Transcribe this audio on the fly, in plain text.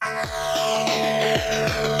I'm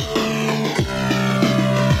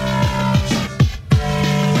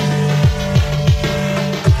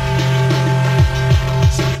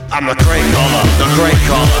the crate caller, the crate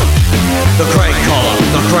caller, the crate caller,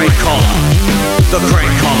 the crate caller, the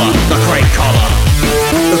crate caller, the crate caller,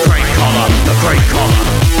 the crate caller, the crate caller.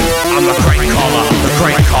 I'm the crate caller, the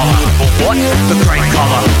crate caller. What? The crate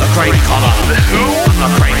caller, the crate caller. Who? I'm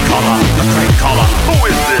the crate caller, the crate caller. Who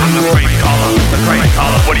is this? I'm the crate caller, the crate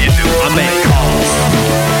caller. What do you do? I make calls.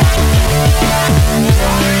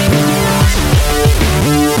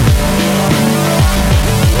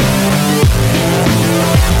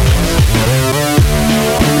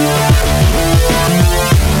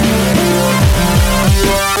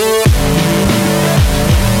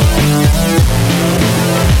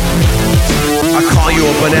 I call you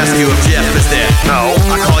up and ask you if Jeff is there. No.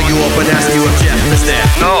 I call you up and ask you if Jeff is there.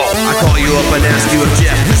 No. I call you up and ask you if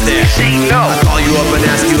Jeff is there. Say no. I call you up and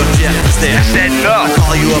ask you if Jeff is there. I said no. I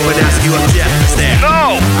call you up and ask you if Jeff is there.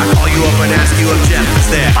 No. I call you up and ask you if Jeff is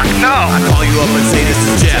there. No. I call you up and say this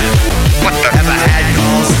is Jeff. What the? Ever had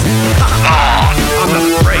calls? I'm the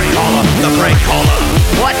break caller, the break caller.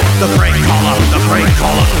 What? The break caller, the break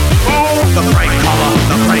caller. Who? The break caller,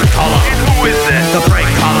 the break caller. Who is this? The break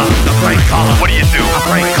caller, the break caller. What do you do? I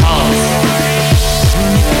break calls.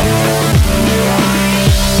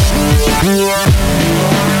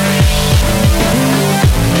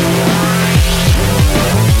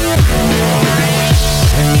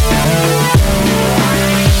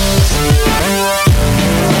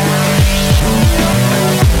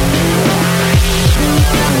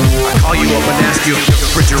 I call you up and ask you if the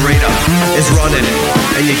refrigerator is running,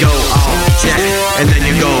 and you go, oh, check, and then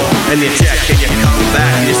you go and you check, and you come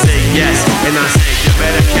back and you say yes, and I say you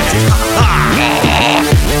better catch it,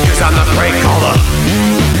 cause I'm the break caller.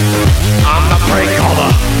 I'm the break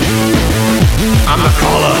caller. I'm the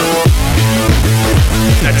caller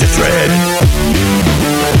that you dread.